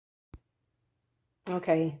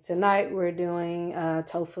Okay, tonight we're doing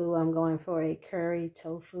tofu. I'm going for a curry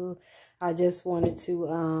tofu. I just wanted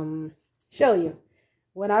to show you.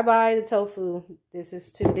 When I buy the tofu, this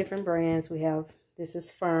is two different brands. We have, this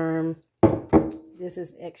is firm, this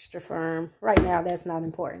is extra firm. Right now, that's not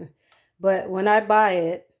important. But when I buy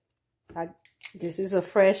it, this is a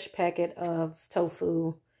fresh packet of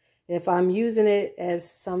tofu. If I'm using it as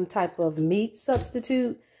some type of meat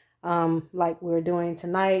substitute, like we're doing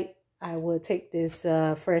tonight, I will take this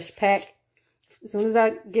fresh pack. As soon as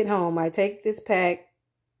I get home, I take this pack.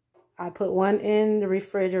 I put one in the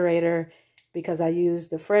refrigerator because I use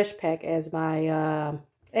the fresh pack as my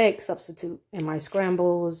egg substitute in my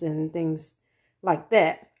scrambles and things like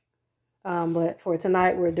that. But for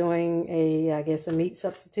tonight, we're doing I guess a meat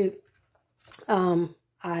substitute.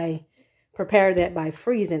 I prepare that by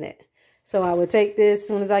freezing it. So I would take this as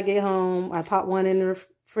soon as I get home. I pop one in the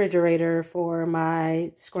refrigerator for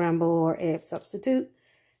my scramble or egg substitute.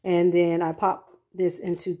 And then I pop this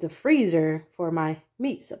into the freezer for my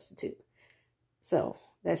meat substitute. So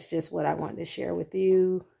that's just what I wanted to share with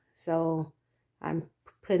you. So I'm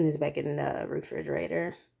putting this back in the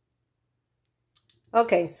refrigerator.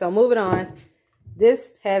 Okay, so moving on.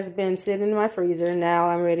 This has been sitting in my freezer. Now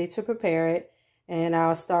I'm ready to prepare it. And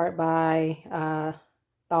I'll start by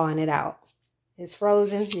thawing it out. It's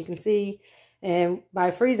frozen, you can see. And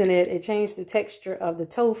by freezing it, it changed the texture of the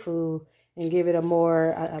tofu and give it a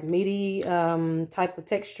more meaty type of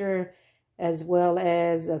texture, as well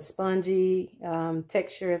as a spongy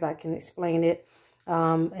texture, if I can explain it.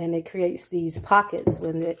 And it creates these pockets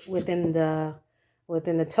within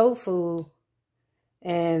the tofu,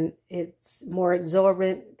 and it's more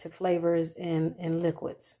absorbent to flavors and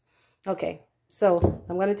liquids. Okay, so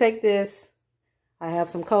I'm going to take this. I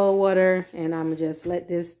have some cold water, and I'm going to just let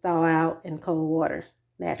this thaw out in cold water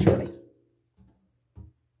naturally.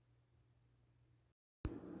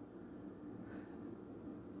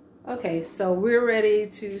 Okay, so we're ready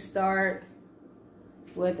to start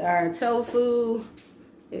with our tofu.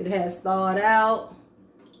 It has thawed out.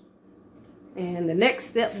 And the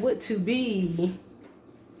next step would to be,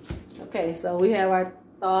 okay, so we have our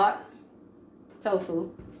thawed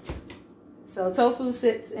tofu. So tofu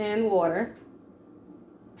sits in water.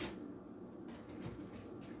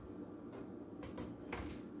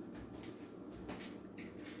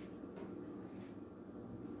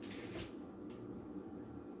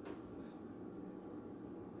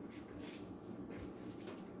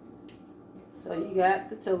 So you got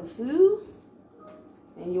the tofu,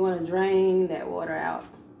 and you want to drain that water out.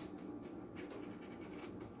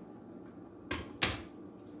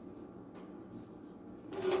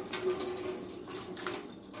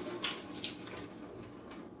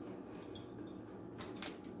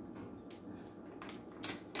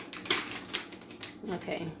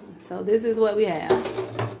 Okay, so this is what we have.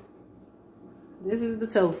 This is the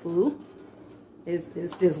tofu.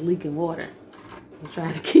 It's just leaking water. I'm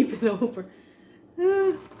trying to keep it over.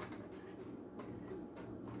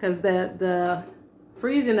 Because the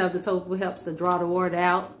freezing of the tofu helps to draw the water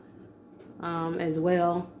out as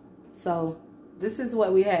well. So this is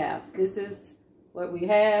what we have. This is what we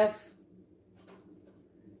have.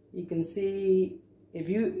 You can see, if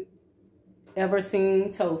you ever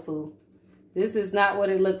seen tofu, this is not what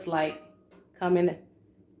it looks like coming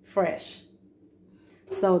fresh.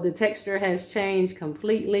 So the texture has changed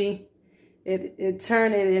completely. It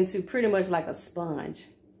turned it into pretty much like a sponge.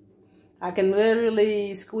 I can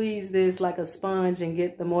literally squeeze this like a sponge and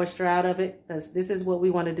get the moisture out of it, because this is what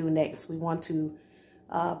we want to do next. We want to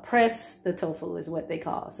press the tofu, is what they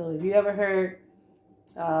call. So if you ever heard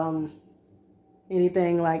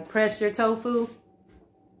anything like press your tofu,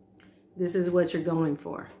 this is what you're going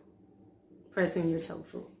for. Pressing your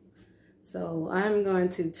tofu. So I'm going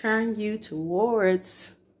to turn you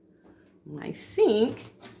towards my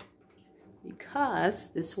sink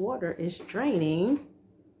because this water is draining.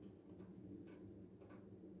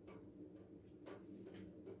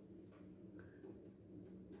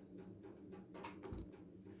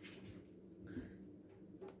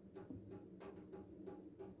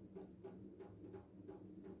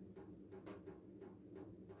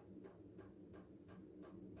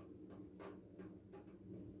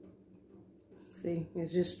 See,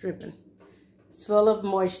 it's just dripping. It's full of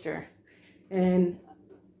moisture. And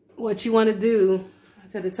what you want to do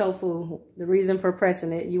to the tofu, the reason for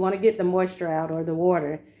pressing it, you want to get the moisture out, or the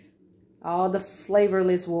water, all the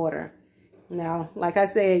flavorless water. Now, like I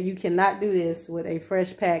said, you cannot do this with a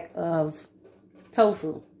fresh pack of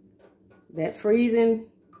tofu. That freezing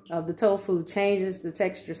of the tofu changes the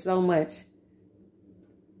texture so much.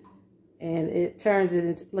 And it turns it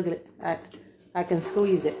into, look at it, I can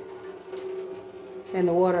squeeze it. and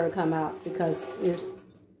the water will come out because it's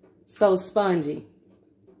so spongy.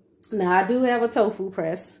 Now I do have a tofu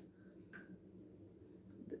press.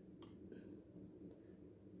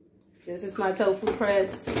 This is my tofu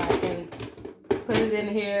press. I can put it in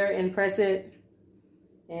here and press it,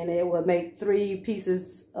 and it will make 3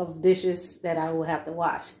 pieces of dishes that I will have to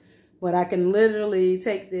wash. But I can literally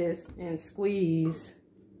take this and squeeze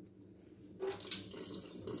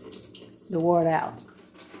the water out.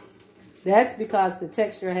 That's because the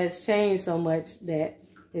texture has changed so much that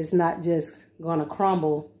it's not just gonna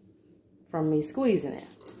crumble from me squeezing it.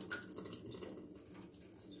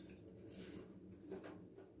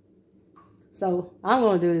 So I'm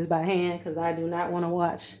gonna do this by hand because I do not want to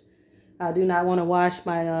wash. I do not want to wash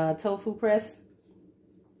my tofu press.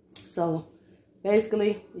 So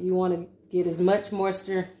basically, you want to get as much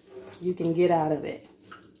moisture you can get out of it.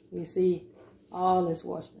 You see all this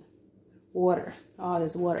water, all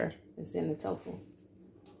this water that's in the tofu.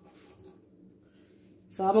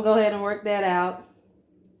 So I'm gonna go ahead and work that out,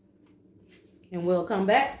 and we'll come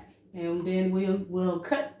back, and then we'll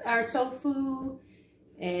cut our tofu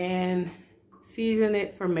and season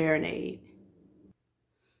it for marinade.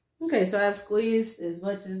 Okay, so I've squeezed as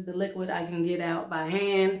much as the liquid I can get out by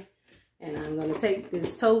hand, and I'm gonna take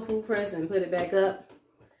this tofu press and put it back up.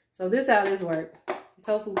 So this is how this works.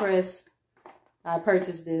 Tofu press, I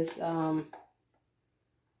purchased this.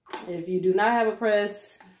 If you do not have a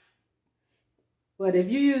press, but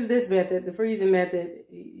if you use this method, the freezing method,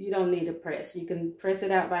 you don't need a press. You can press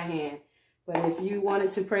it out by hand. But if you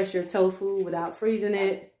wanted to press your tofu without freezing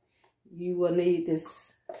it, you will need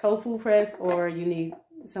this tofu press, or you need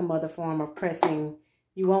some other form of pressing.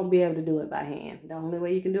 You won't be able to do it by hand. The only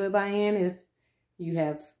way you can do it by hand is if you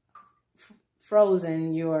have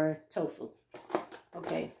frozen your tofu.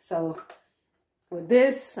 Okay, so with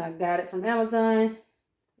this, I got it from Amazon.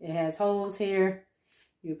 It has holes here.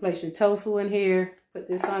 You place your tofu in here, put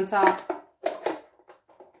this on top.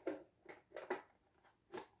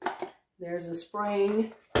 There's a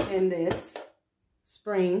spring in this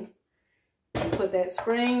spring. You put that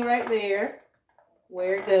spring right there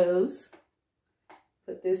where it goes.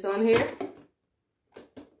 Put this on here.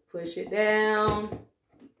 Push it down.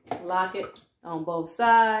 Lock it on both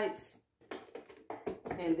sides.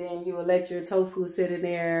 And then you will let your tofu sit in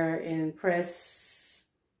there and press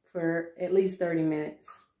for at least 30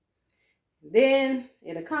 minutes. Then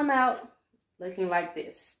it'll come out looking like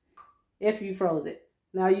this if you froze it.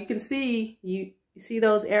 Now you can see, you see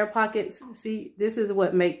those air pockets? See, this is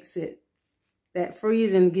what makes it. That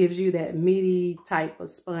freezing gives you that meaty type of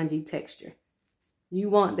spongy texture. You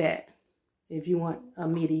want that if you want a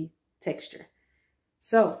meaty texture.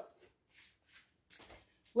 So,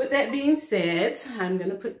 with that being said, I'm going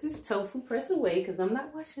to put this tofu press away because I'm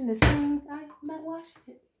not washing this thing. I'm not washing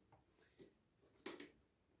it.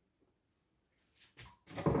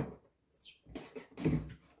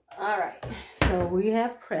 All right, so we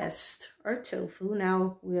have pressed our tofu.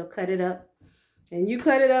 Now we'll cut it up. And you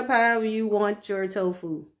cut it up however you want your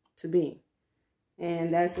tofu to be.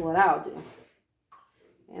 And that's what I'll do.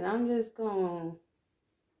 And I'm just gonna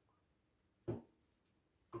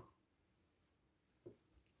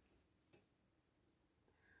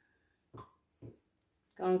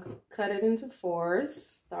cut it into 4s,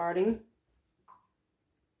 starting.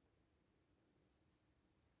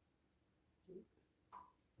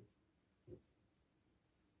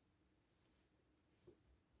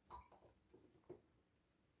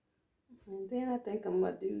 And then I think I'm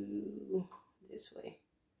gonna do this way.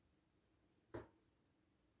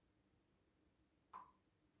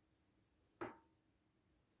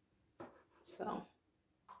 So,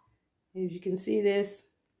 as you can see this,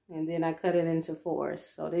 and then I cut it into 4s.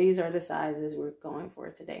 So these are the sizes we're going for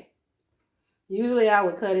today. Usually I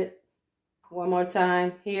would cut it one more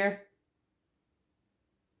time here,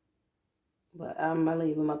 but I'm gonna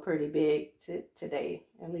leave them up pretty big today.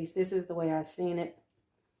 At least this is the way I've seen it.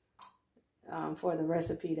 For the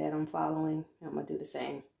recipe that I'm following, I'm gonna do the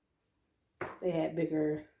same. They had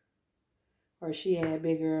bigger, or she had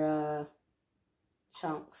bigger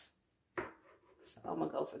chunks, so I'm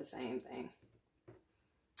gonna go for the same thing.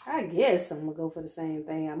 I guess I'm gonna go for the same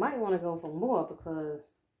thing. I might want to go for more because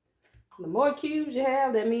the more cubes you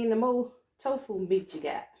have, that means the more tofu meat you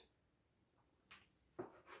got.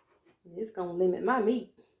 It's gonna limit my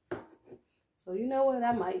meat. So you know what?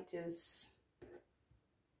 I might just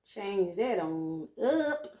change that on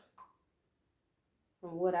up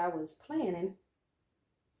from what I was planning.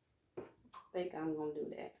 I think I'm gonna do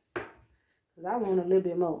that because I want a little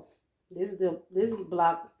bit more. This is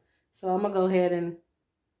block, so I'm gonna go ahead and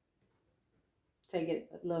take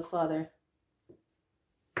it a little further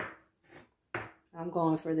I'm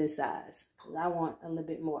going for this size because I want a little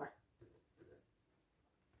bit more.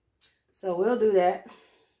 So we'll do that.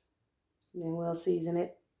 And then we'll season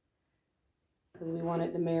it because we want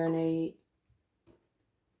it to marinate.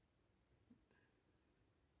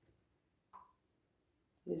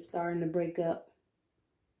 It's starting to break up.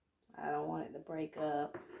 I don't want it to break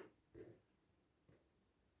up.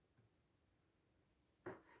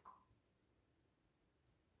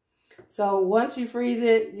 So once you freeze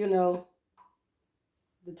it, you know,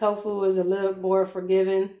 the tofu is a little more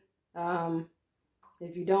forgiving.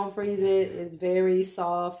 If you don't freeze it, it's very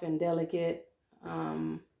soft and delicate.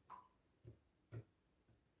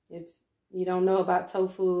 If you don't know about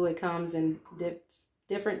tofu, it comes in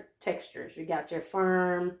different textures. You got your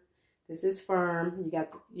firm. This is firm. You got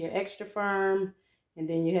your extra firm. And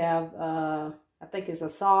then you have, I think it's a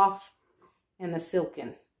soft and a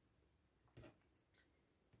silken.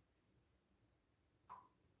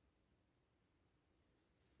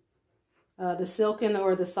 The silken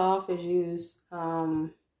or the soft is used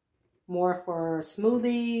more for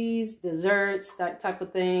smoothies, desserts, that type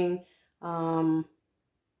of thing.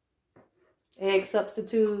 Egg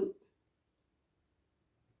substitute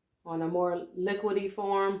on a more liquidy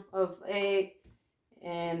form of egg.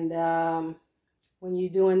 And when you're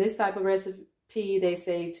doing this type of recipe, they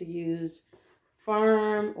say to use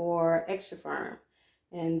firm or extra firm.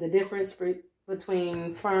 And the difference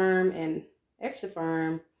between firm and extra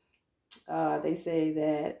firm, they say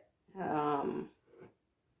that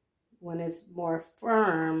when it's more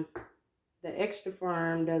firm, the extra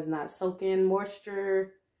firm does not soak in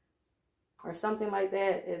moisture or something like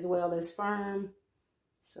that, as well as firm.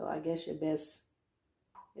 So I guess your best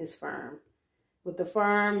is firm. With the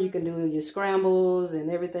firm, you can do your scrambles and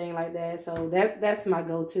everything like that. So that's my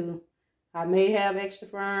go-to. I may have extra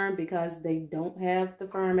firm because they don't have the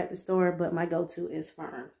firm at the store, but my go-to is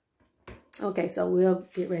firm. Okay, so we'll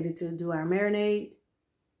get ready to do our marinade.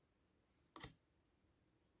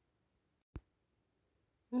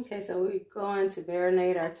 Okay, so we're going to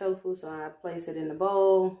marinate our tofu. So I place it in the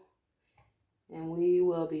bowl. And we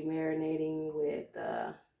will be marinating with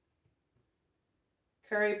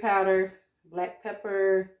curry powder, black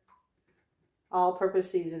pepper, all-purpose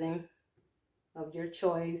seasoning of your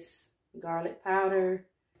choice, garlic powder,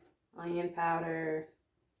 onion powder,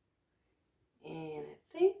 and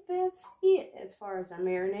I think that's it as far as our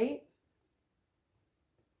marinade.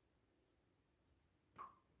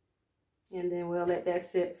 And then we'll let that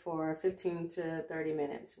sit for 15 to 30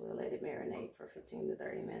 minutes. We'll let it marinate for 15 to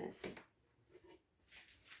 30 minutes.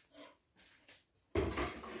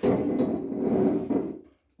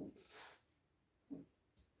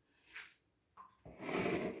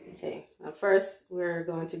 Okay, first we're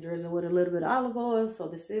going to drizzle with a little bit of olive oil so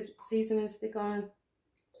the seasoning stick on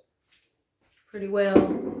pretty well.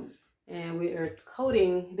 And we are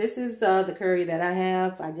coating, this is the curry that I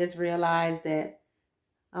have. I just realized that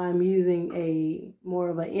I'm using more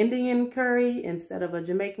of an Indian curry instead of a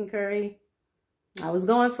Jamaican curry. I was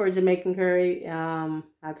going for a Jamaican curry. I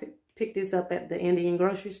picked this up at the Indian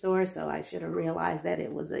grocery store, so I should have realized that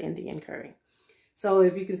it was an Indian curry. So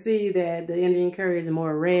if you can see that the Indian curry is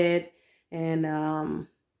more red and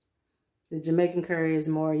the Jamaican curry is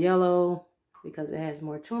more yellow because it has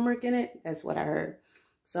more turmeric in it. That's what I heard.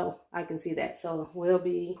 So I can see that. So we'll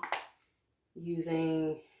be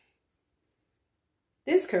using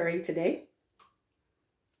this curry today.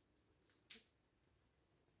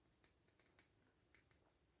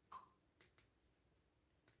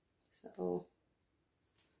 So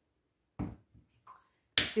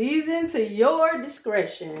season to your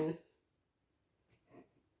discretion.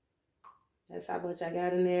 That's how much I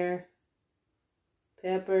got in there.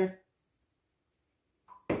 Pepper.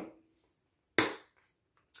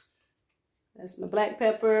 That's my black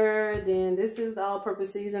pepper. Then this is the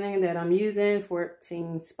all-purpose seasoning that I'm using.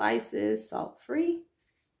 14 spices, salt-free.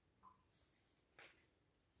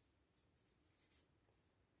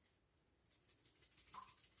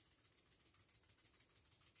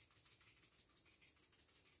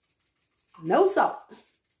 No salt.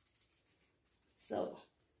 So,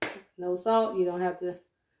 no salt. You don't have to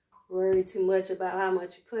worry too much about how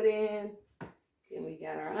much you put in. Then we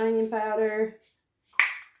got our onion powder.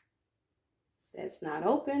 That's not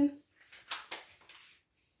open.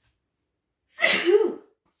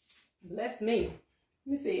 Bless me.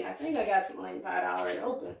 Let me see. I think I got some onion powder already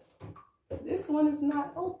open. But this one is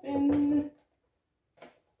not open.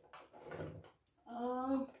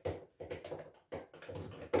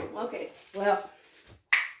 Okay. Well,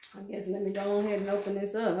 I guess let me go ahead and open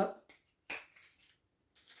this up.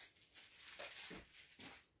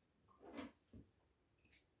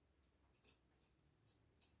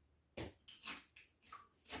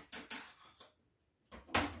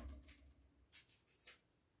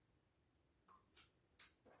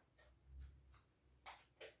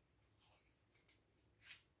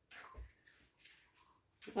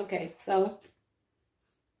 Okay, so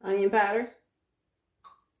onion powder.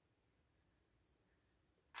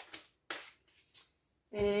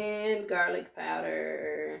 And garlic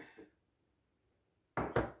powder.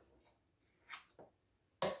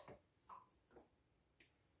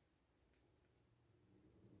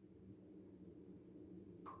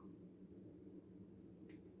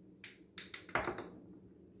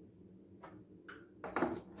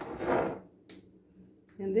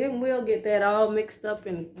 And then we'll get that all mixed up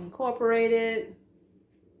and incorporated.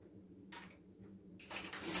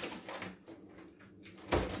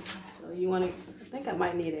 So you want to, I think I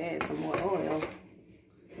might need to add some more oil.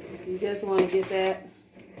 You just want to get that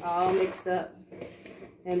all mixed up.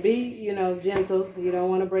 And be, you know, gentle. You don't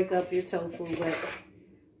want to break up your tofu, but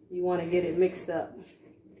you want to get it mixed up.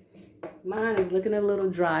 Mine is looking a little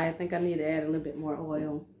dry. I think I need to add a little bit more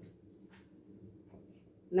oil.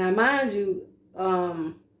 Now, mind you,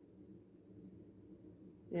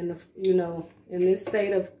 in this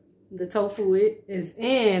state of the tofu it is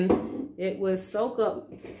in, it will soak up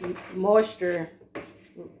moisture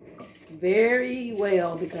very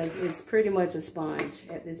well because it's pretty much a sponge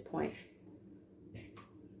at this point.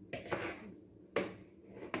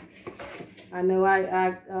 I know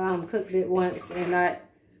I cooked it once and I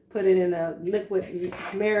put it in a liquid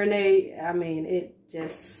marinade. I mean, it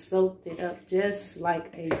just soaked it up just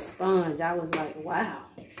like a sponge. I was like, wow.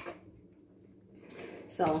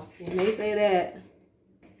 So when they say that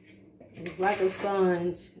it's like a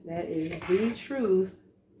sponge, that is the truth.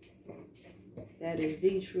 That is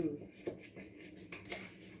the truth.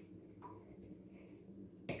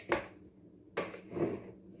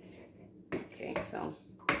 Okay, so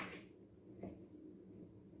I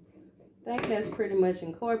think that's pretty much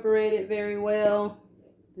incorporated very well.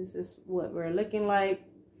 This is what we're looking like.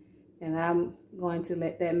 And I'm going to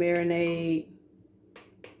let that marinate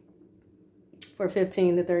for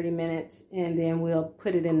 15 to 30 minutes. And then we'll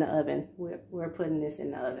put it in the oven. We're putting this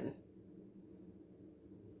in the oven.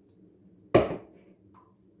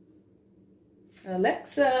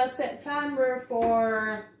 Alexa, set timer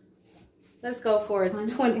for, let's go for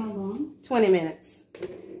 20 minutes. 20 minutes.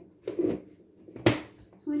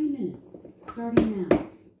 Starting now.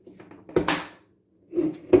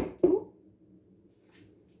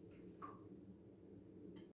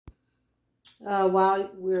 While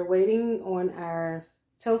we're waiting on our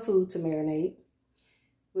tofu to marinate,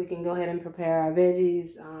 we can go ahead and prepare our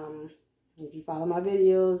veggies. If you follow my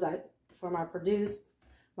videos, for my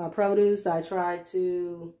produce, I try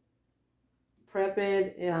to prep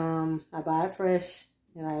it. I buy it fresh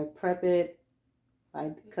and I prep it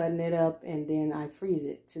by cutting it up, and then I freeze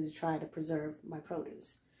it to try to preserve my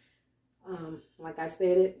produce. Like I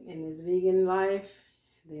stated, in this vegan life,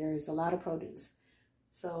 there is a lot of produce.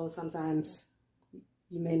 So sometimes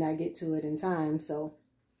you may not get to it in time. So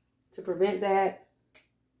to prevent that,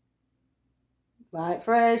 buy it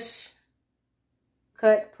fresh,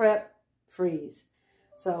 cut, prep, freeze.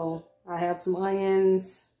 So I have some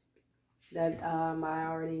onions that I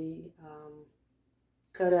already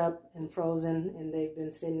cut up and frozen, and they've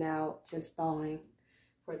been sitting out just thawing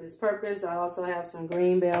for this purpose. I also have some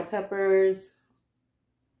green bell peppers,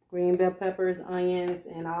 onions,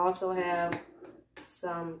 and I also have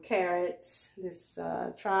some carrots, this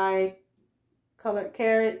tri-colored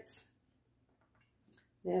carrots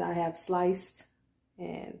that I have sliced.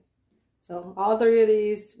 And so all three of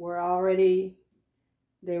these were already,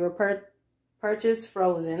 they were purchased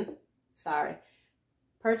fresh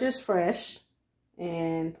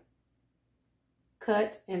and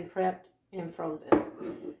cut and prepped and frozen.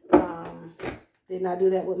 Did not do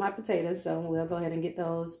that with my potatoes, so we'll go ahead and get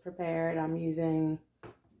those prepared. I'm using,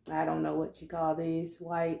 I don't know what you call these,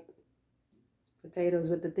 white potatoes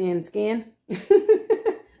with the thin skin.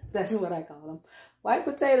 That's what I call them. White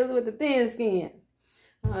potatoes with the thin skin.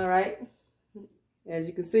 All right. As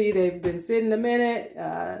you can see, they've been sitting a minute,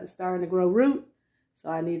 starting to grow root. So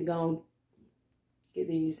I need to go and get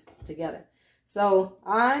these together. So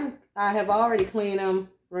I have already cleaned them,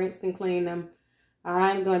 rinsed and cleaned them.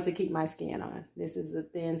 I'm going to keep my skin on. This is a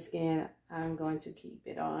thin skin. I'm going to keep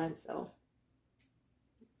it on. So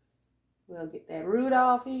we'll get that root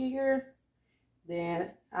off here.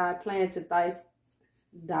 Then I plan to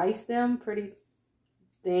dice them pretty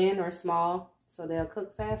thin or small so they'll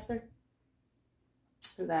cook faster.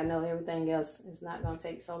 Because I know everything else is not going to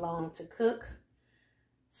take so long to cook.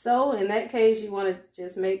 So in that case, you want to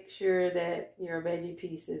just make sure that your veggie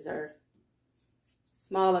pieces are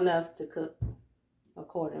small enough to cook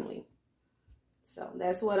accordingly. So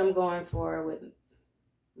that's what I'm going for with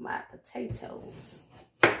my potatoes.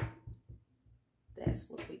 That's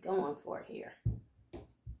what we're going for here.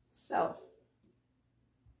 So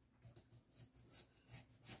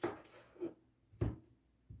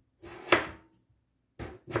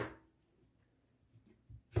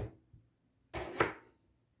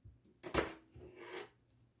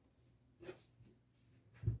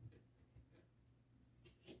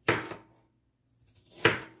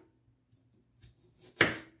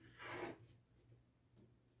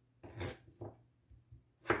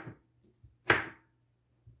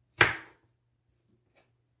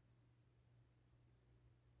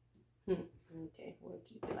Okay, we'll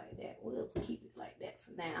keep it like that. We'll keep it like that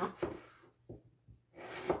for now.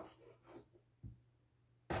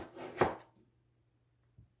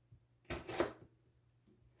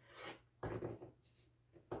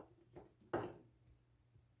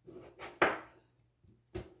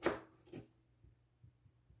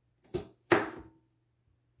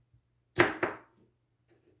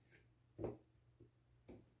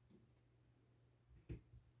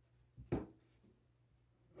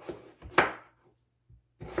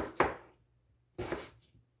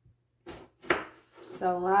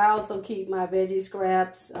 So I also keep my veggie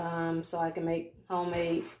scraps so I can make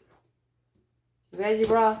homemade veggie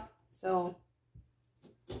broth. So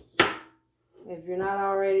if you're not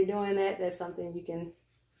already doing that, that's something you can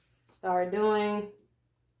start doing.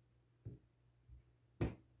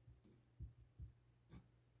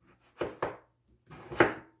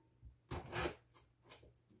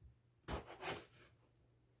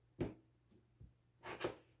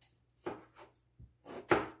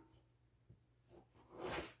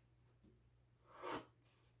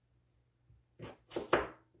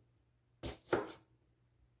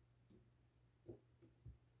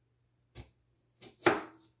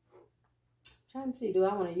 Trying to see, do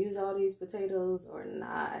I want to use all these potatoes or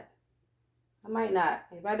not? I might not.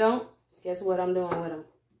 If I don't, guess what I'm doing with them?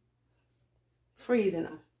 Freezing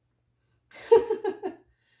them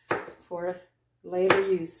for later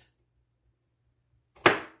use.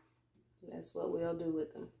 That's what we'll do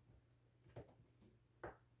with them.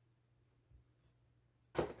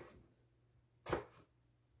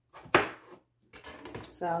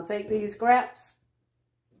 So I'll take these scraps,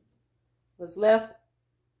 what's left,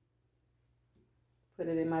 put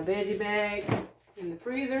it in my veggie bag in the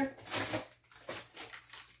freezer.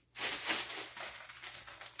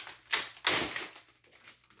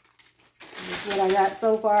 This is what I got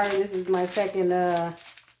so far. This is my second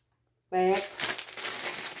bag.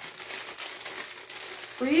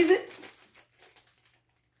 Freeze it.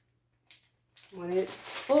 When it's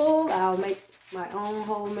full, I'll make my own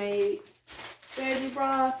homemade veggie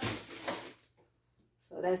broth.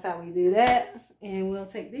 So that's how we do that. And we'll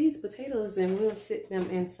take these potatoes and we'll sit them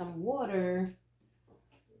in some water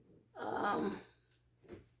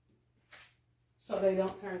so they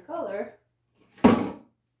don't turn color.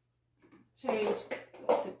 Change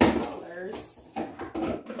to colors.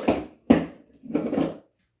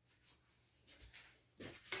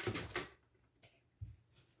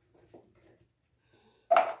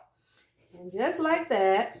 And just like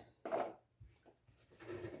that.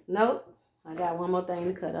 Nope. I got one more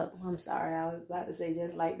thing to cut up. I'm sorry. I was about to say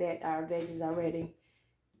just like that. Our veggies are ready.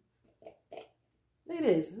 Look at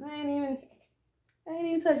this. I ain't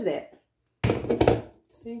even touched that.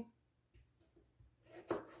 See?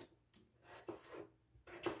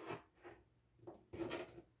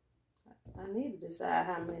 I need to decide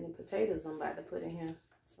how many potatoes I'm about to put in here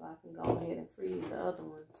so I can go ahead and freeze the other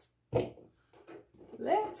ones.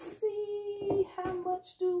 Let's see, how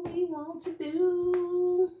much do we want to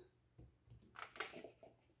do?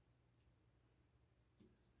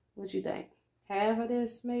 What you think? Half of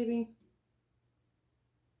this, maybe?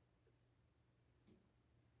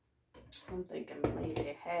 I'm thinking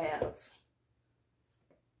maybe half.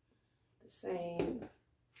 The same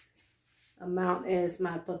amount as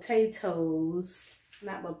my potatoes.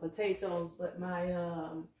 Not my potatoes, but my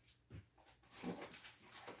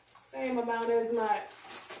same amount as my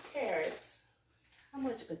carrots. How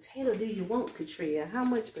much potato do you want, Katria? How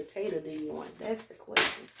much potato do you want? That's the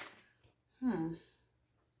question. I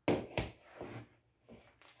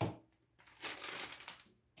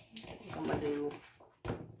think I'm gonna do.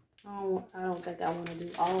 I don't think I want to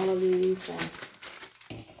do all of these. So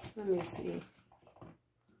let me see.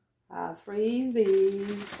 I'll freeze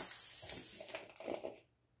these.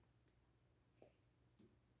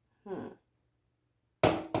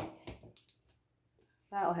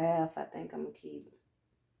 About half, I think I'm gonna keep.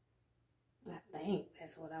 I think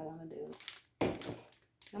that's what I want to do.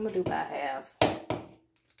 I'm gonna do about half.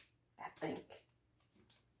 I think.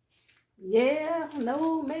 Yeah,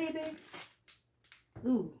 no, maybe.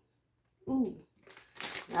 Ooh.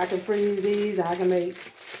 I can freeze these. I can make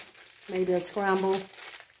maybe a scramble,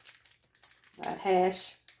 a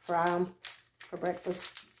hash, fry them for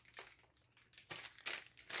breakfast.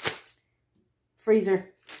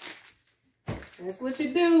 Freezer. That's what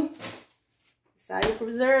you do. That's how you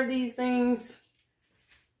preserve these things.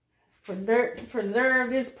 Preserve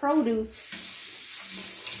this produce.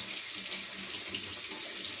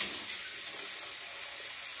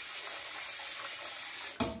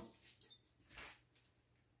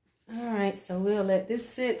 All right, so we'll let this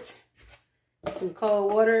sit some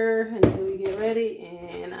cold water until we get ready,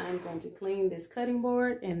 and I'm going to clean this cutting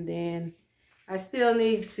board, and then I still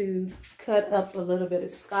need to cut up a little bit of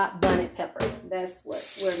Scott bonnet pepper. That's what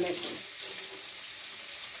we're missing.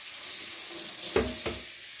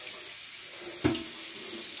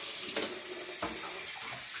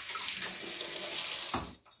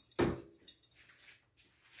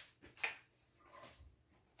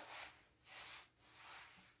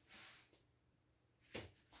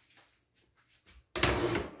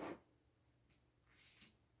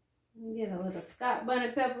 Get a little Scott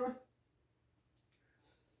bonnet pepper.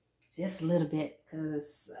 Just a little bit,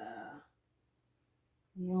 because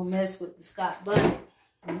you don't mess with the Scott bonnet.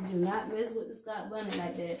 You do not mess with the Scott bonnet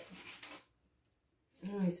like that.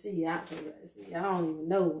 Let me see. I don't even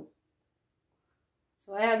know.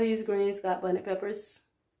 So I have these green Scott bonnet peppers.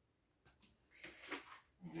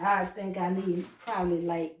 And I think I need probably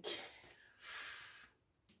like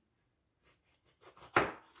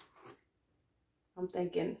I'm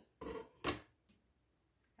thinking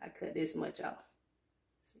I cut this much off.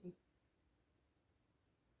 See?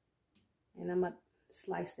 And I'm gonna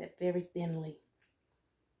slice that very thinly.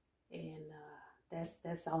 And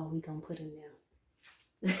that's all we gonna put in there.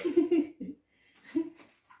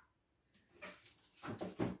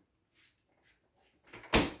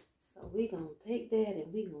 So we gonna take that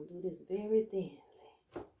and we gonna do this very thinly.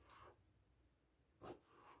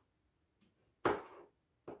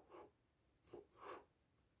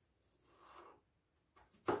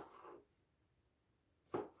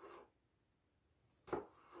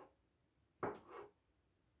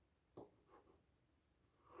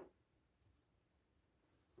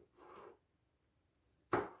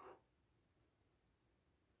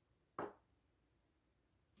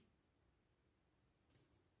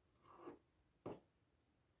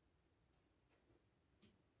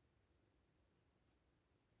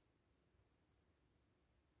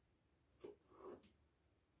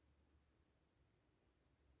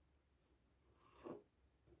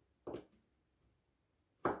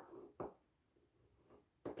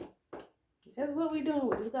 That's what we're doing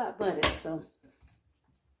with the Scott bonnet. So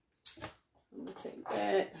I'm gonna take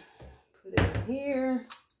that, put it in here.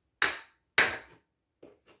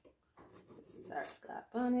 This is our Scott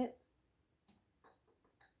bonnet.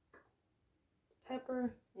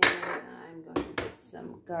 Pepper, and I'm going to put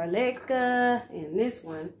some garlic in this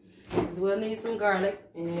one, because we'll need some garlic.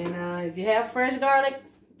 And if you have fresh garlic,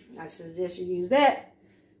 I suggest you use that.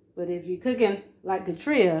 But if you're cooking like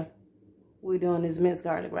Katria, we're doing this minced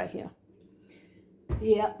garlic right here.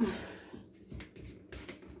 Yep.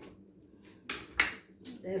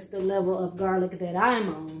 That's the level of garlic that I'm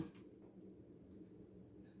on.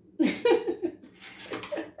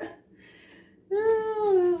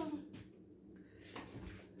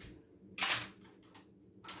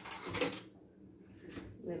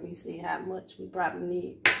 Let me see how much we probably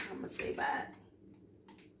need. I'm gonna say about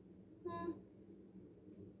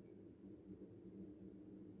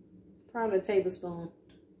probably a tablespoon.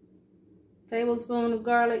 Tablespoon of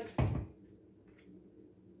garlic.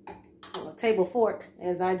 Or a table fork,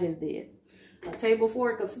 as I just did. A table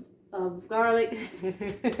fork of garlic.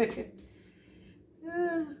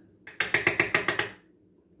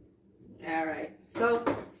 All right. So,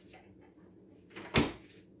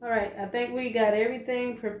 all right. I think we got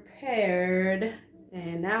everything prepared.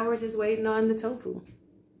 And now we're just waiting on the tofu.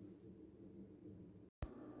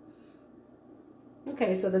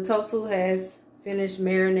 Okay, so the tofu has finished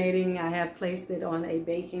marinating. I have placed it on a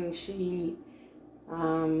baking sheet.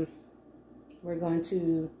 We're going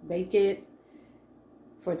to bake it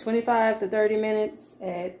for 25 to 30 minutes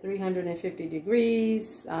at 350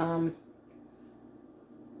 degrees.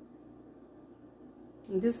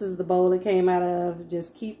 This is the bowl it came out of.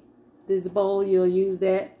 Just keep this bowl. You'll use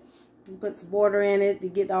that. Put some water in it to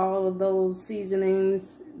get all of those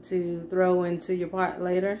seasonings to throw into your pot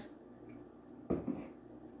later.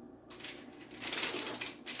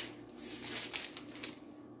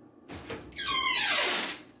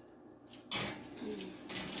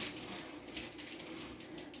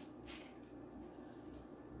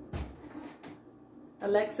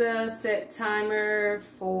 Alexa, set timer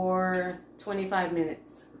for 25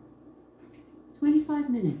 minutes. 25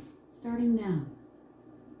 minutes, starting now.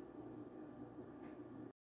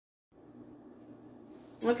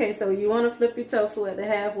 Okay, so you want to flip your tofu at the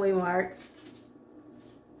halfway mark.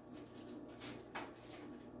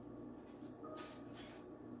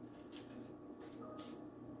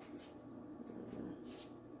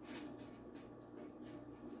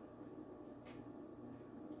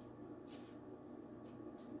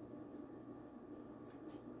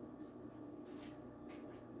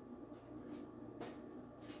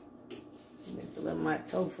 my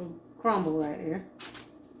tofu crumble right here.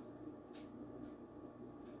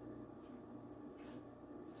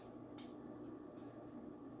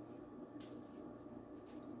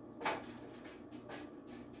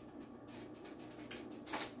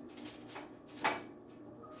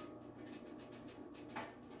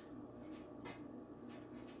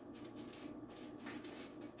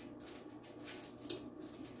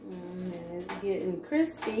 And it's getting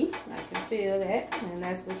crispy. I can feel that, and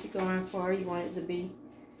that's what you're going for. You want it to be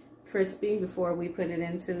crispy before we put it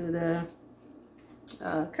into the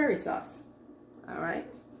curry sauce. All right,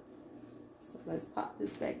 so let's pop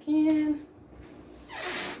this back in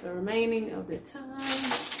the remaining of the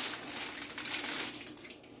time.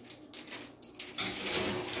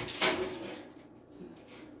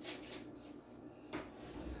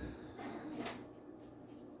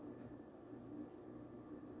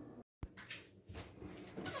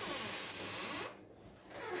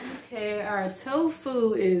 Okay, our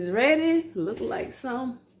tofu is ready. Look like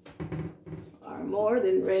some are more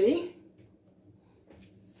than ready.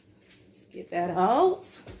 Let's get that out.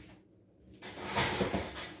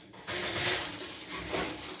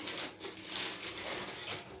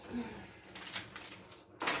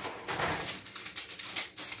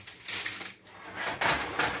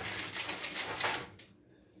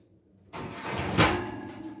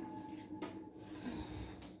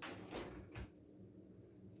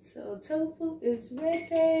 So tofu is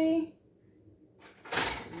ready.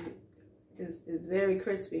 It's very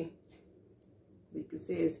crispy. You can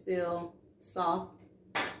see it's still soft.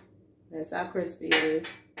 That's how crispy it is.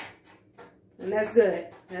 And that's good.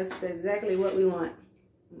 That's exactly what we want.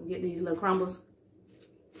 Get these little crumbles.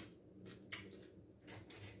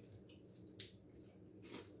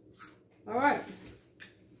 All right.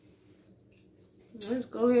 Let's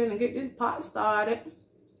go ahead and get this pot started.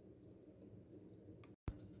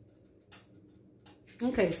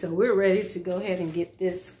 Okay, so we're ready to go ahead and get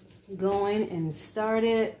this going and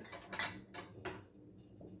started.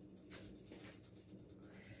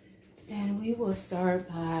 And we will start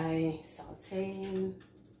by sauteing.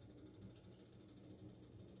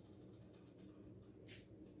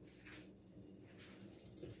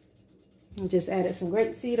 And just added some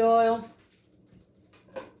grapeseed oil.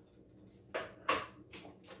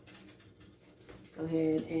 Go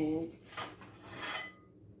ahead and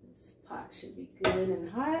should be good and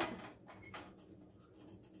hot.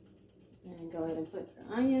 And go ahead and put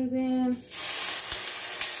the onions in.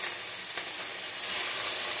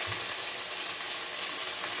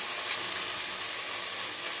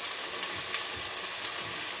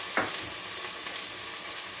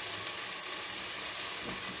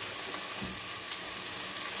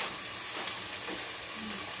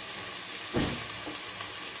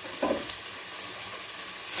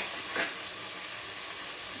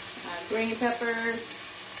 Green peppers.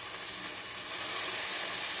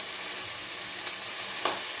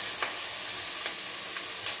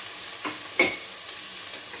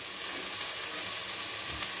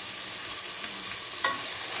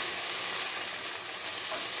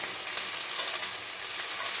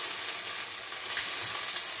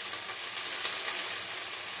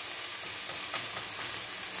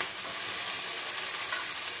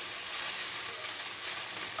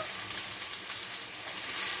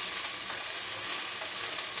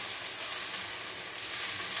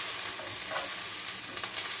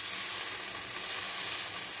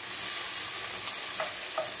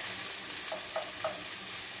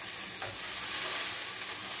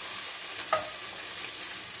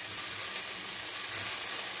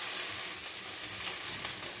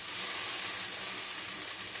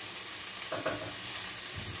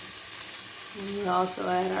 And we also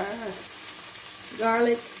add our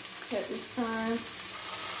garlic at this time.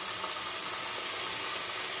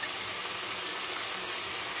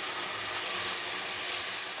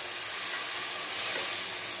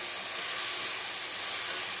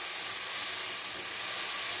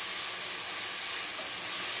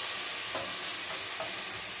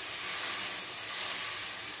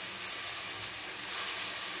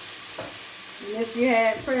 And if you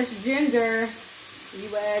had fresh ginger, you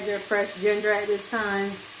would add your fresh ginger at this time.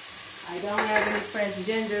 I don't have any fresh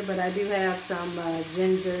ginger, but I do have some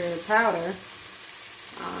ginger powder.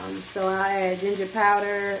 So I add ginger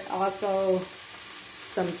powder, also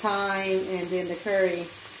some thyme, and then the curry.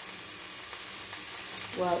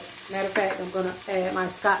 Well, matter of fact, I'm going to add my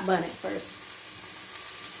Scott bonnet first.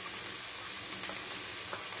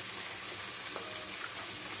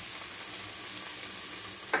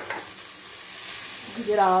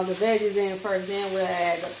 Get all the veggies in first, then we'll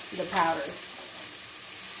add the powders.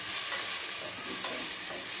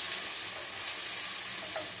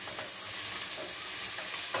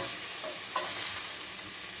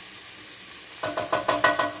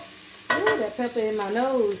 that pepper in my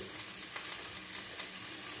nose.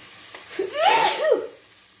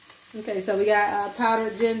 Okay, so we got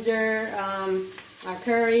powdered ginger, our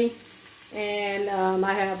curry, and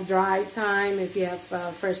I have dried thyme. If you have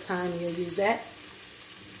fresh thyme, you'll use that.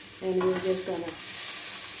 And we're just gonna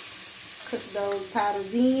cook those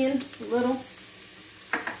powders in a little.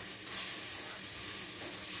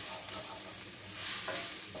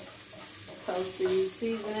 Toast these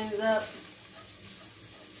seasonings up.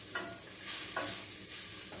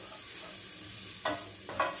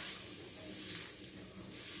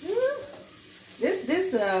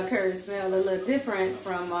 This curry smells a little different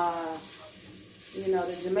from you know,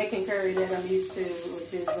 the Jamaican curry that I'm used to,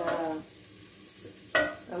 which is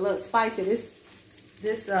a little spicy. This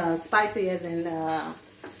spicy as in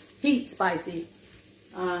heat spicy.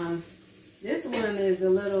 This one is a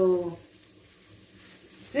little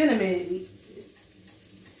cinnamon.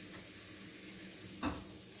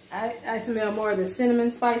 I smell more of the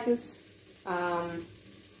cinnamon spices.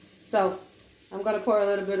 So I'm going to pour a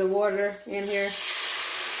little bit of water in here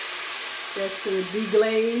just to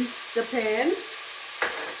deglaze the pan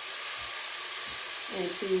and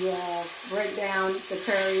to break down the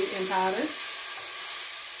curry and powder.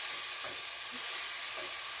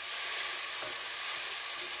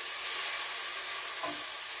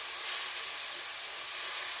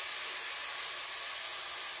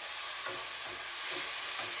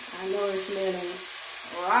 I know it's smelling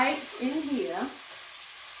right in here.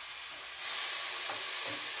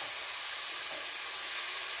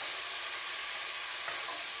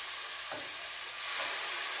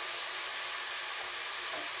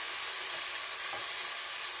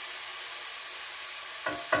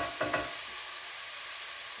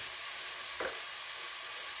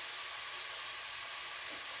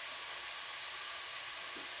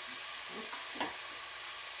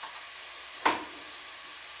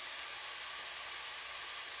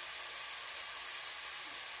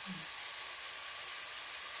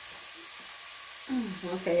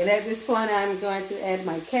 Okay, and at this point I'm going to add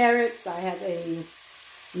my carrots. I have a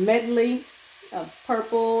medley of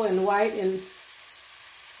purple and white and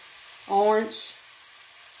orange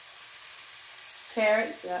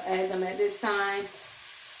carrots. I'll add them at this time.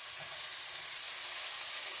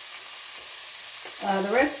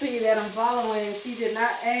 The recipe that I'm following, she did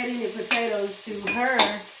not add any potatoes to her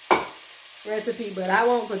recipe, but I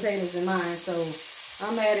want potatoes in mine, so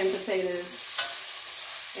I'm adding potatoes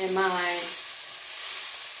in mine.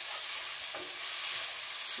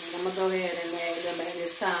 And I'm going to go ahead and add them at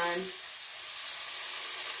this time.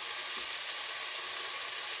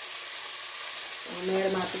 I'm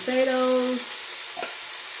adding my potatoes.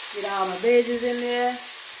 Get all my veggies in there.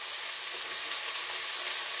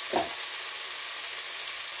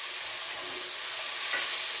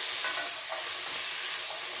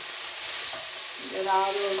 Get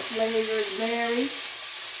all those flavors married.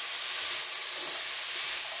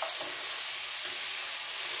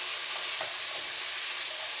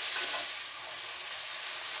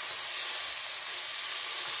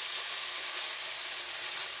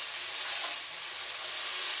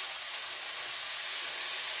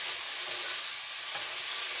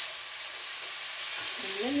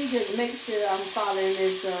 Let me just make sure I'm following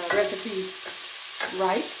this recipe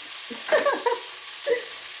right.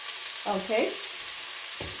 Okay.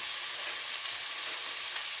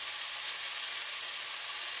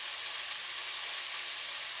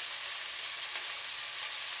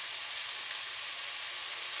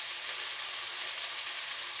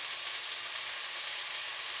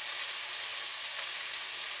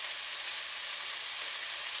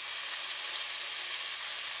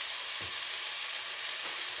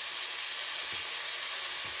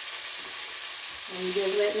 And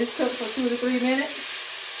just let this cook for 2 to 3 minutes.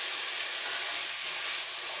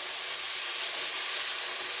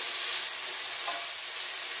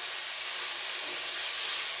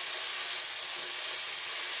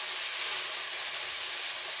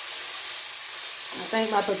 I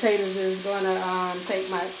think my potatoes is going to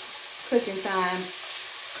take my cooking time.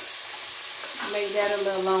 Make that a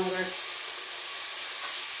little longer.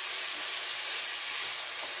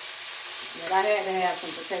 But I had to have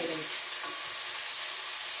some potatoes.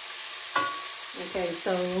 Okay,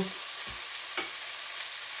 so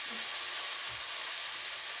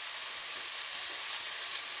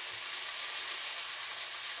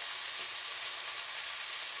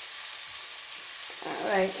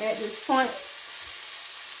alright, at this point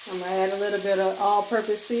I'm going to add a little bit of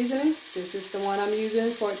all-purpose seasoning. This is the one I'm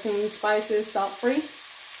using, 14 spices, salt-free.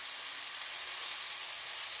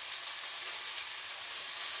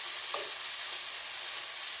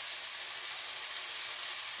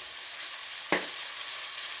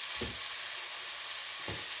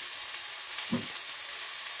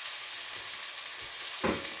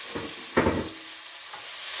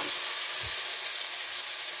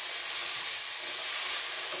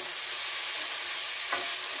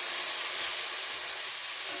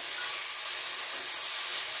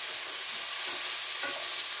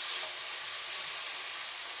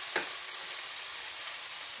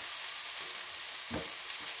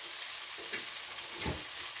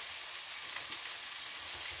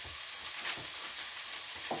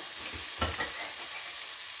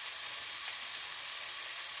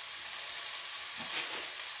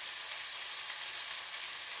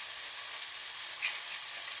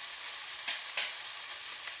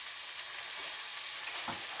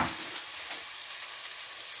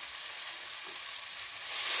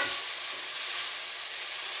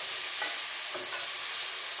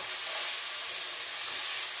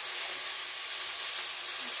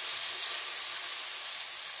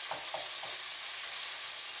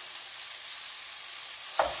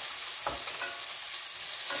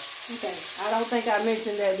 Okay, I don't think I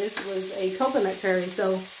mentioned that this was a coconut curry,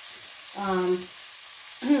 so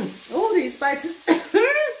oh, these spices.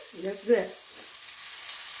 That's good.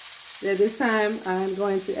 Now this time I'm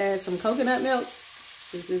going to add some coconut milk.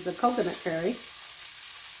 This is a coconut curry.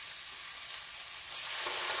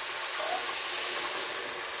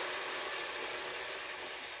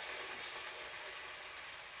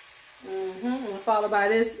 And followed by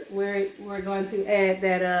this, we're going to add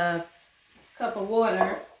that cup of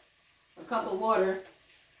water,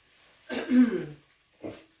 and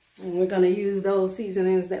we're going to use those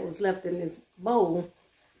seasonings that was left in this bowl.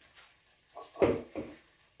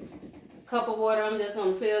 Cup of water, I'm just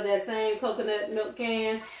going to fill that same coconut milk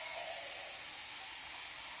can.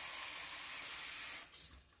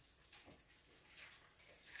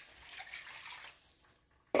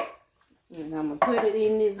 And I'm going to put it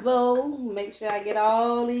in this bowl. Make sure I get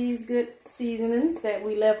all these good seasonings that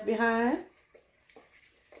we left behind.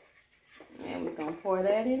 And we're going to pour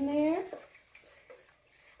that in there.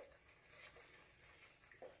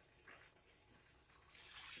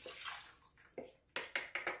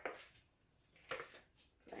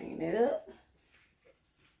 Bring it up.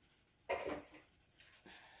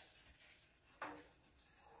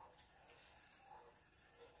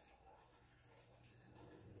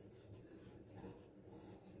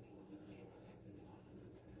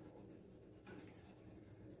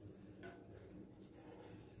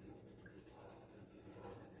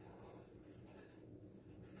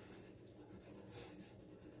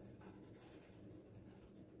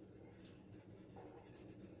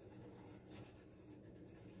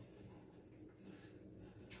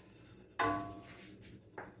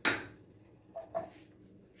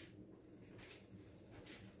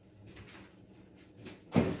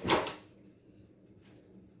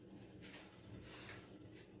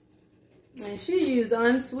 And she used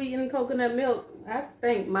unsweetened coconut milk. I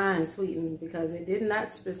think mine sweetened because it did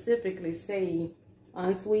not specifically say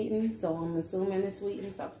unsweetened, so I'm assuming it's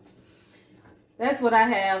sweetened. So that's what I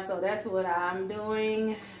have, so that's what I'm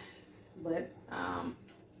doing. But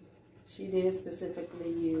she did specifically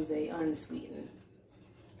use a unsweetened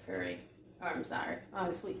curry, or I'm sorry,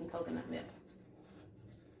 unsweetened coconut milk.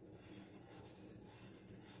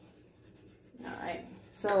 All right,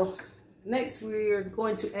 so next we're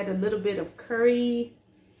going to add a little bit of curry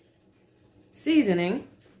seasoning.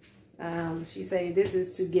 She said this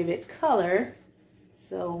is to give it color,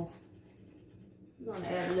 so I'm going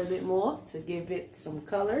to add a little bit more to give it some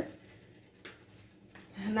color.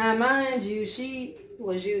 Now mind you, she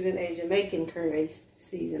was using a Jamaican curry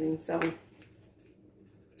seasoning, so,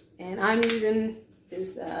 and I'm using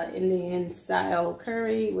this Indian style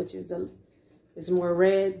curry, which is more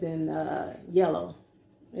red than yellow.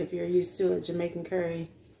 If you're used to a Jamaican curry,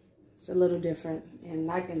 it's a little different. And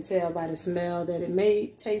I can tell by the smell that it may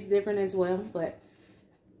taste different as well, but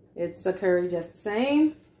it's a curry just the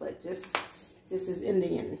same, but just, this is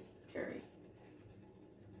Indian curry.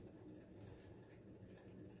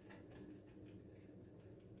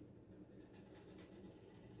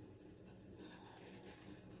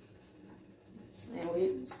 And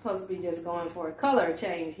we're supposed to be just going for a color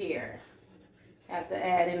change here. After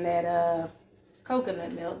adding that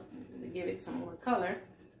coconut milk to give it some more color.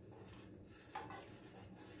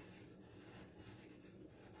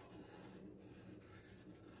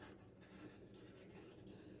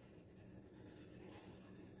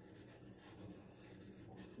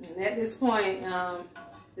 And at this point,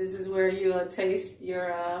 this is where you'll taste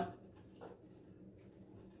your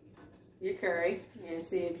curry and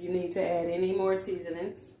see if you need to add any more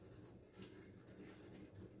seasonings.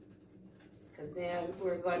 Because then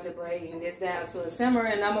we're going to bring this down to a simmer,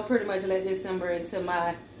 and I'm going to pretty much let this simmer until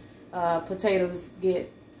my potatoes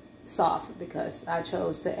get soft, because I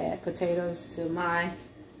chose to add potatoes to my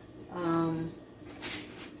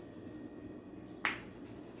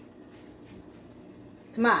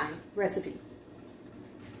recipe.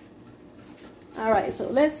 All right, so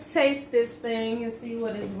let's taste this thing and see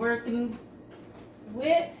what it's working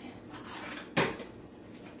with,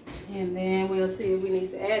 and then we'll see if we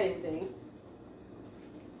need to add anything.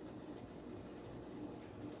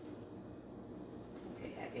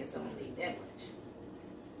 Okay, I guess I don't need that much.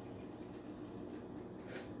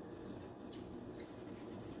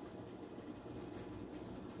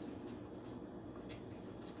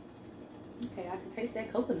 Okay, I can taste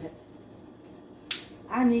that coconut.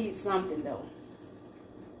 I need something though.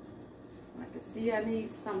 I can see I need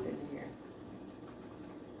something here.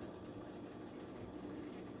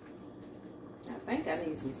 I think I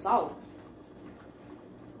need some salt.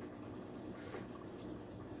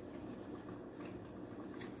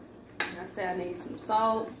 I say I need some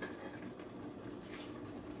salt.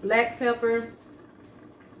 black pepper.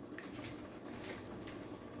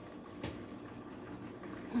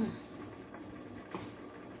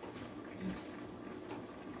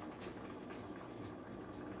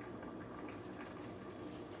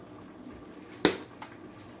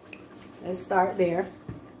 Let's start there.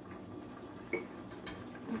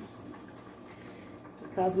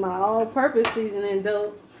 Because my all-purpose seasoning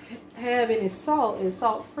don't have any salt, it's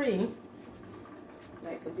salt-free.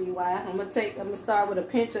 That could be why. I'm gonna start with a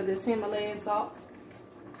pinch of this Himalayan salt.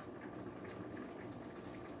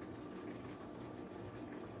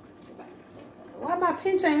 Why my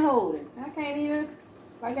pinch ain't holding? I can't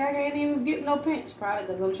even get no pinch. Probably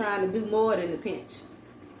because I'm trying to do more than the pinch.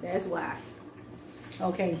 That's why.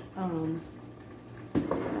 Okay, now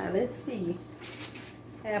let's see.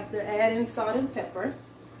 After adding salt and pepper,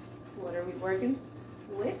 what are we working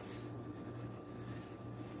with?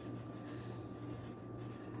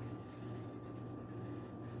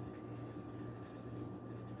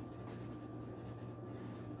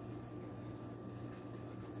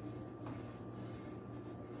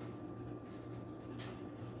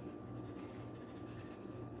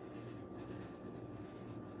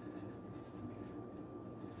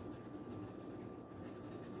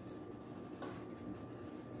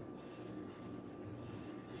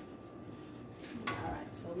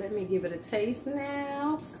 So let me give it a taste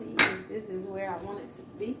now. See if this is where I want it to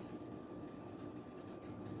be.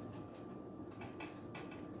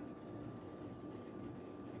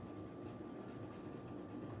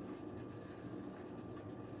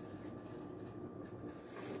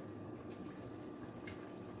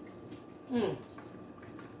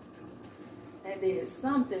 That did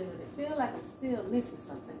something, but it feels like I'm still missing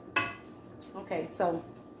something. Okay, so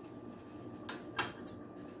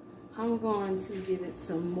I'm going to give it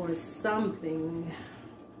some more something.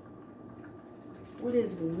 What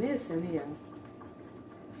is we missing here?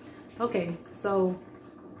 Okay, so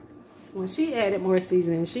when she added more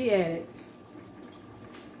seasoning, she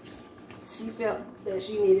felt that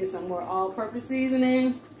she needed some more all-purpose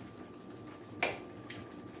seasoning.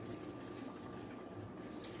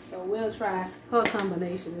 So we'll try her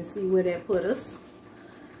combination and see where that put us.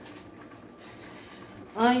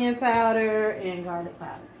 Onion powder and garlic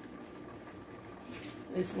powder.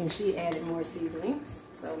 This when she added more seasonings.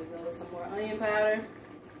 So we go with some more onion powder.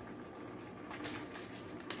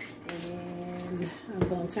 And I'm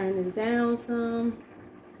going to turn it down some.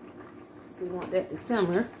 So we want that to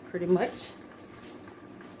simmer pretty much.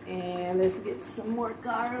 And let's get some more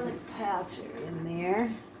garlic powder in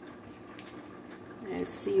there. And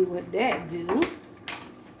see what that do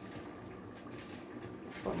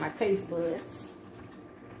for my taste buds.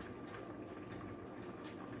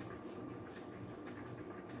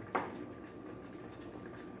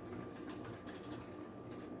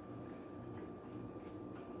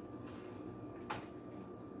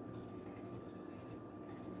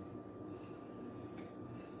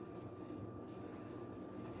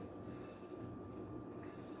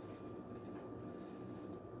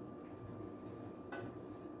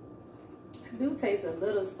 Do taste a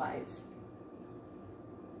little spice.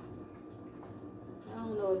 I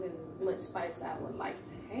don't know if it's as much spice I would like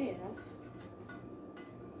to have.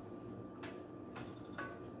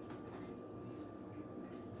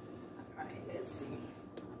 Alright, let's see.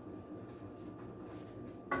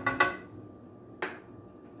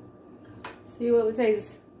 See what it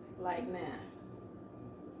tastes like now.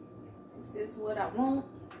 Is this what I want?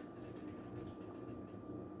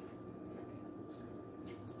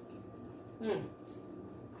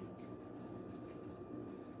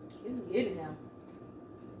 It's good now.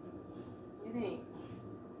 It ain't.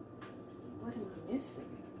 What am I missing?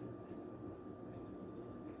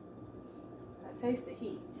 I taste the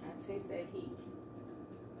heat. I taste that heat.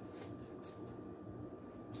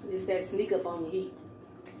 It's that sneak up on the heat.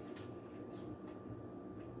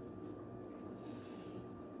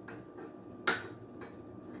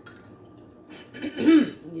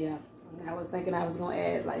 Yeah. I was thinking I was going to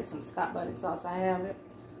add like some Scott bonnet sauce. I have it.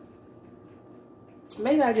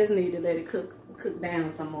 Maybe I just need to let it cook down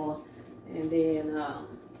some more. And then let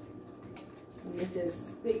me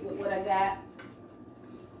just stick with what I got.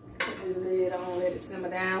 Put this lid on, let it simmer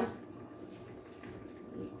down.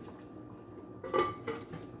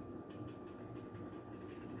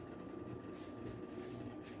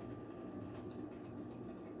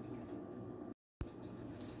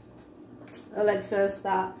 Alexa,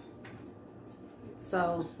 stop.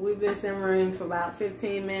 So we've been simmering for about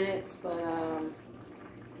 15 minutes, but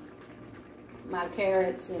my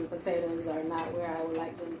carrots and potatoes are not where I would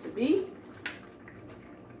like them to be.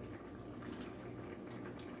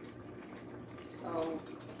 So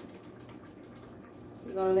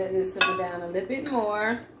we're gonna let it simmer down a little bit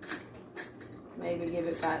more. Maybe give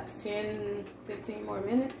it about 10, 15 more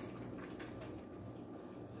minutes.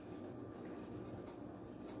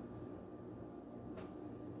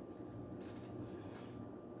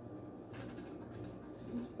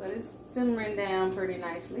 But it's simmering down pretty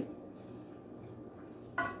nicely.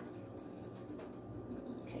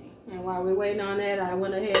 Okay, and while we're waiting on that, I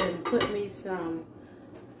went ahead and put me some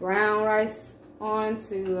brown rice on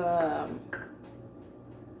to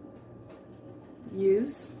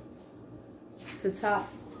use to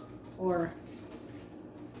top or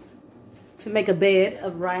to make a bed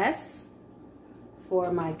of rice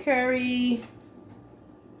for my curry.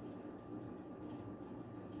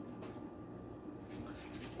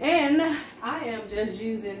 And I am just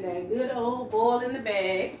using that good old boil in the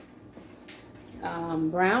bag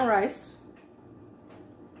brown rice.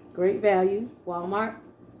 Great value, Walmart,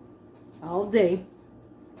 all day.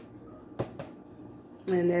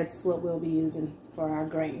 And that's what we'll be using for our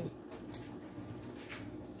grain.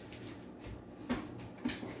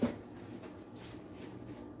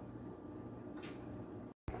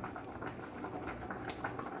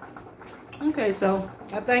 Okay, so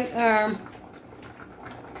I think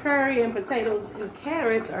curry and potatoes and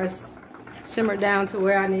carrots are simmered down to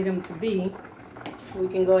where I need them to be. We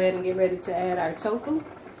can go ahead and get ready to add our tofu.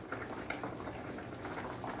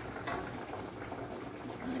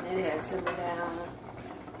 And it has simmered down.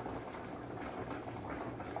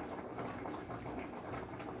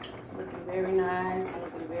 It's looking very nice,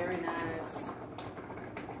 looking very nice.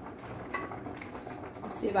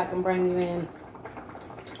 Let's see if I can bring you in.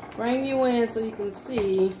 Bring you in so you can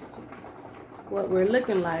see what we're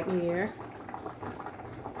looking like here.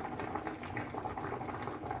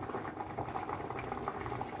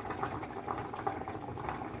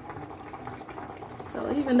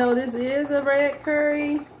 So even though this is a red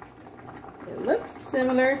curry, it looks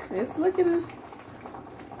similar. It's looking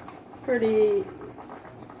pretty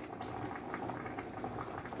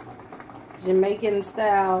Jamaican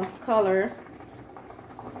style color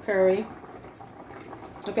curry.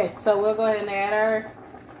 Okay, so we'll go ahead and add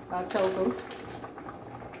our tofu.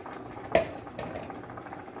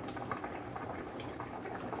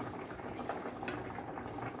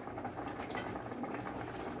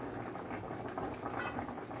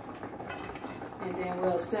 And then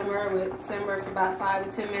we'll simmer for about 5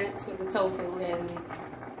 to 10 minutes with the tofu, and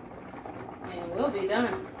we'll be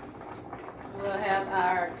done. We'll have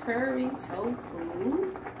our curry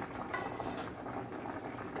tofu.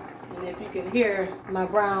 And if you can hear, my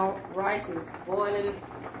brown rice is boiling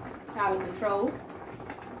out of control.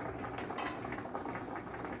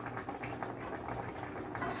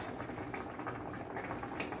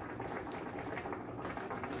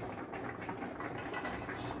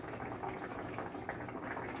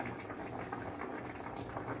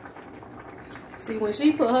 See, when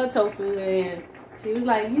she put her tofu in, she was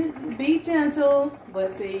like, you be gentle. But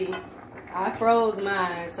see, I froze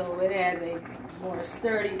mine, so it has a more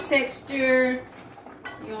sturdy texture.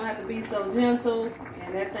 You don't have to be so gentle,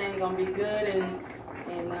 and that thing gonna be good and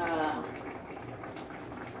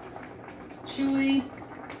chewy,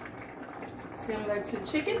 similar to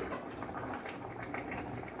chicken.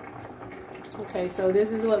 Okay, so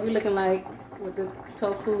this is what we're looking like with the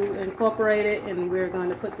tofu incorporated, and we're going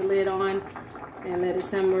to put the lid on and let it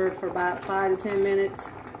simmer for about 5 to 10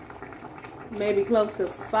 minutes, maybe close to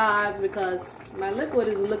 5, because my liquid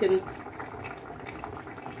is looking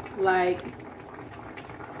like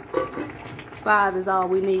 5 is all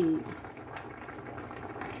we need.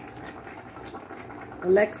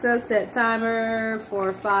 Alexa, set timer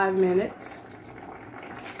for 5 minutes.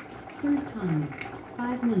 Third time,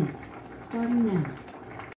 5 minutes, starting now.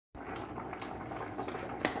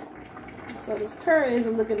 So this curry is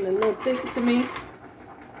looking a little thick to me.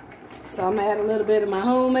 So I'm gonna add a little bit of my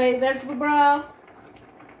homemade vegetable broth,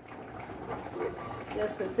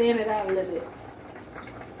 just to thin it out a little bit.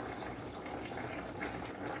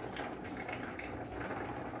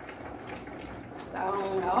 I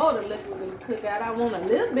don't want all the liquid to cook out. I want a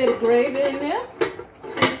little bit of gravy in there.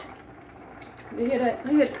 You hear that?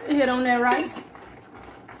 Hit on that rice.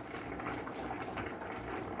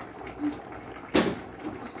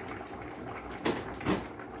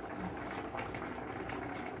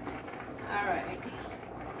 All right.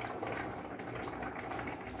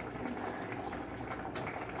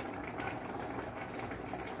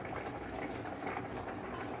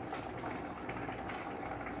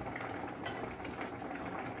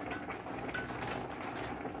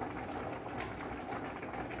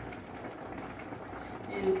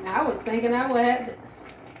 And I was thinking I would have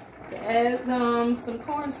to add some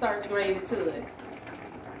cornstarch gravy to it.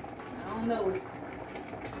 I don't know.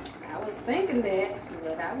 I was thinking that,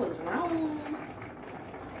 but I was wrong.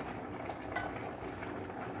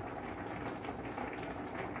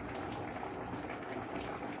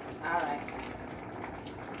 All right.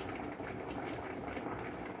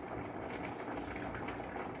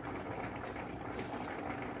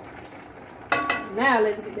 Now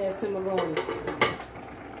let's get that simmer going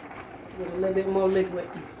with a little bit more liquid.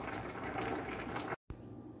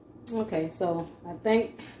 Okay, so I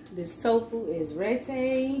think this tofu is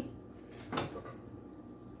ready.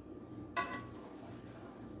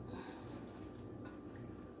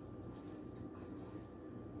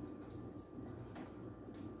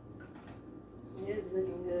 It's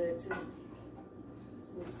looking good too.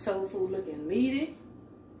 This tofu looking meaty.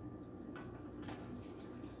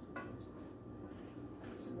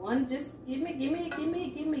 This one just gimme.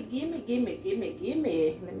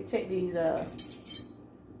 Let me check these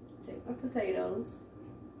take my potatoes.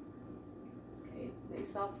 Okay, they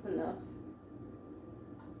soft enough.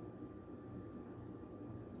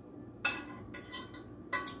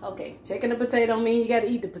 Okay, checking the potato mean you gotta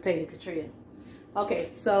eat the potato, Katrina.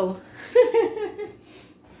 Okay, so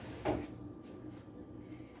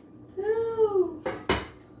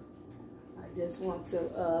I just want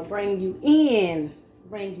to bring you in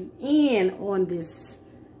on this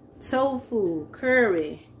tofu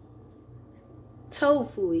curry.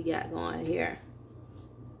 Tofu we got going here.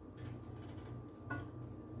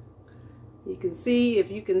 You can see,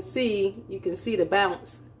 if you can see, you can see the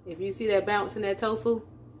bounce. If you see that bounce in that tofu,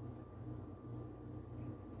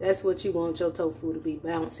 that's what you want your tofu to be,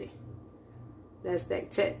 bouncy. That's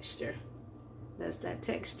that texture. That's that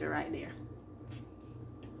texture right there.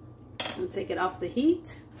 I'm gonna take it off the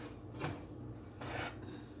heat.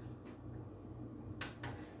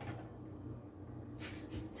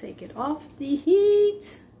 Take it off the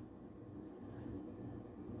heat.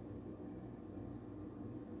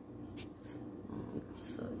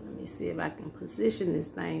 So let me see if I can position this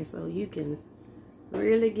thing so you can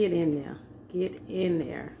really get in there. Get in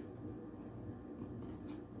there.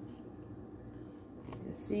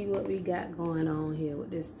 And see what we got going on here with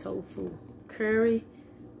this tofu curry.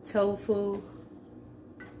 Tofu.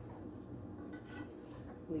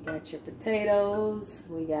 We got your potatoes.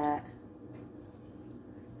 We got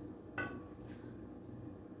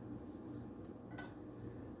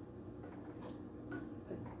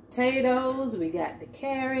potatoes, we got the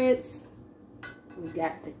carrots, we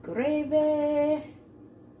got the gravy.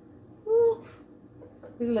 Ooh,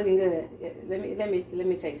 this is looking good. Let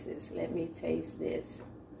me taste this. Let me taste this.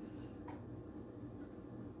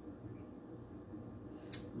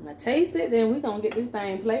 When I taste it, then we're gonna get this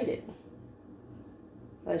thing plated.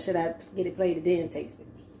 Or should I get it plated then taste it?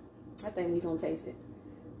 I think we're gonna taste it.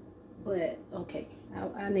 But okay,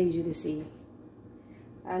 I need you to see.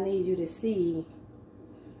 I need you to see.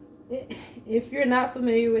 If you're not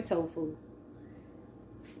familiar with tofu,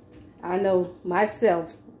 I know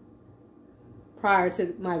myself, prior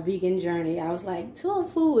to my vegan journey, I was like,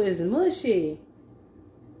 tofu is mushy.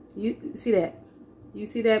 You see that? You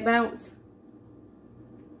see that bounce?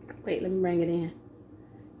 Wait, let me bring it in.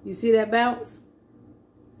 You see that bounce?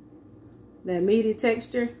 That meaty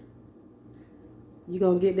texture? You're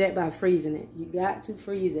going to get that by freezing it. You got to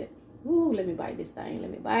freeze it. Ooh, let me bite this thing. Let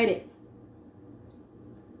me bite it.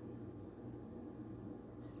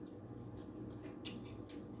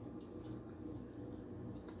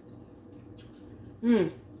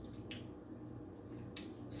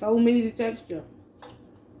 So meaty texture.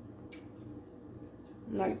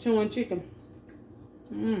 Like chewing chicken.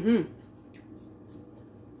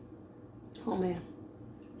 Oh man.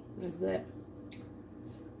 That's good.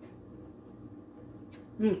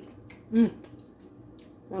 On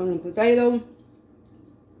the potato.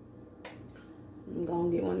 I'm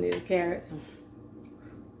gonna get one of these carrots.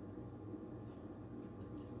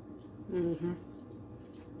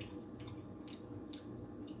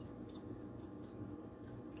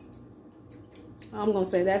 I'm gonna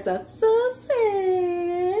say that's a success.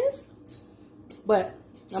 But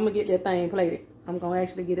I'm gonna get that thing plated. I'm gonna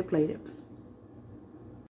actually get it plated.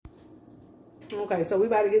 Okay, so we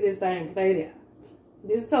about to get this thing plated.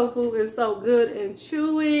 This tofu is so good and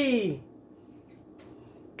chewy.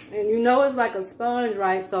 And you know it's like a sponge,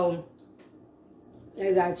 right? So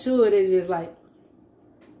as I chew it, it's just like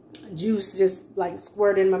juice just like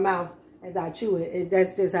squirt in my mouth as I chew it.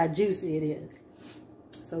 That's just how juicy it is.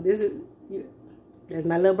 So this is, there's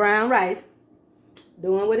my little brown rice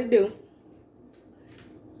doing what it do.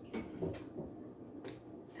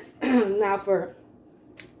 Now for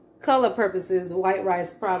color purposes, white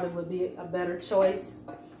rice probably would be a better choice.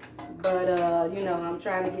 But, you know, I'm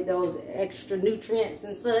trying to get those extra nutrients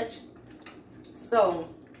and such. So,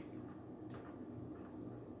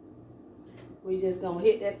 We just gonna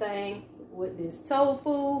hit that thing with this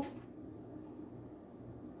tofu.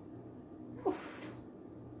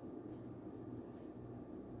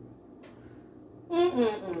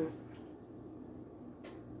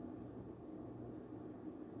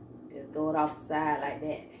 Just go it off the side like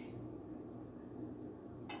that.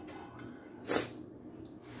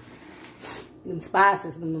 Them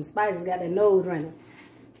spices got that nose running.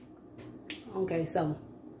 Okay, so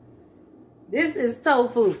this is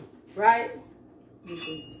tofu, right? This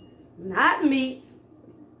is not meat.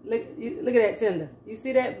 Look at that tender. You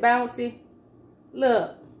see that bouncy?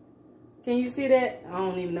 Look. Can you see that? I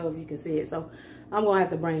don't even know if you can see it. So I'm going to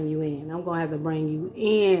have to bring you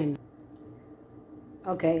in.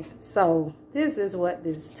 Okay, so this is what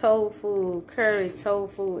this tofu, curry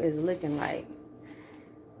tofu is looking like.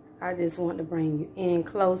 I just want to bring you in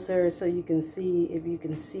closer so you can see, if you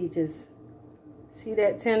can see, just see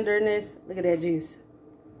that tenderness. Look at that juice.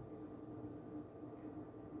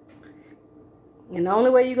 And the only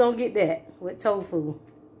way you're going to get that with tofu,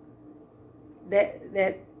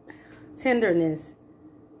 that tenderness,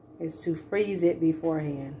 is to freeze it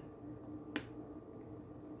beforehand.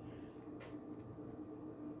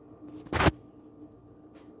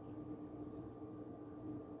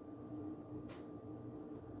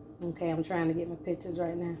 Okay, I'm trying to get my pictures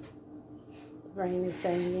right now. Bring this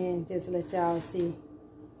thing in just to let y'all see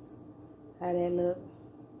how that look.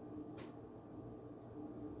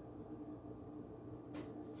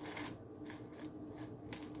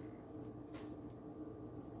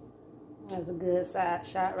 That's a good side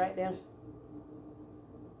shot right there.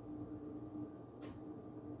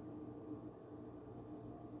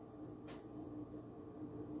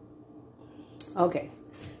 Okay,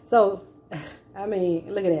 so I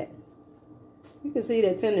mean, look at that. You can see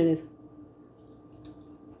that tenderness.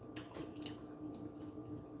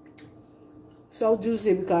 So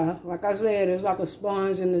juicy because, like I said, it's like a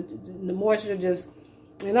sponge, and the moisture just.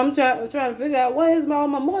 And I'm trying to figure out where is all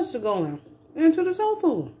my moisture going into the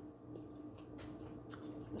tofu.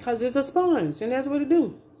 Because it's a sponge, and that's what it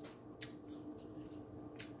do.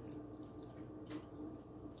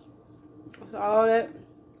 So all that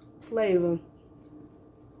flavor,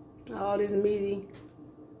 all this meaty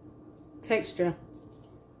texture.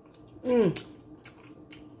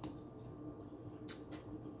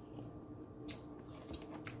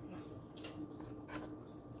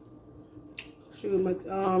 Shoot, my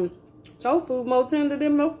tofu more tender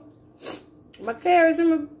than my carrots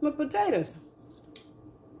and my potatoes.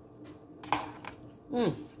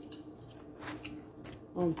 Let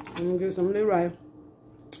me get some of this rice.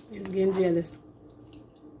 It's getting jealous.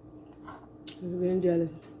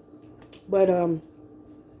 But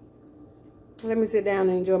let me sit down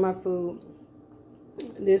and enjoy my food.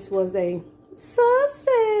 This was a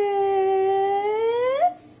success.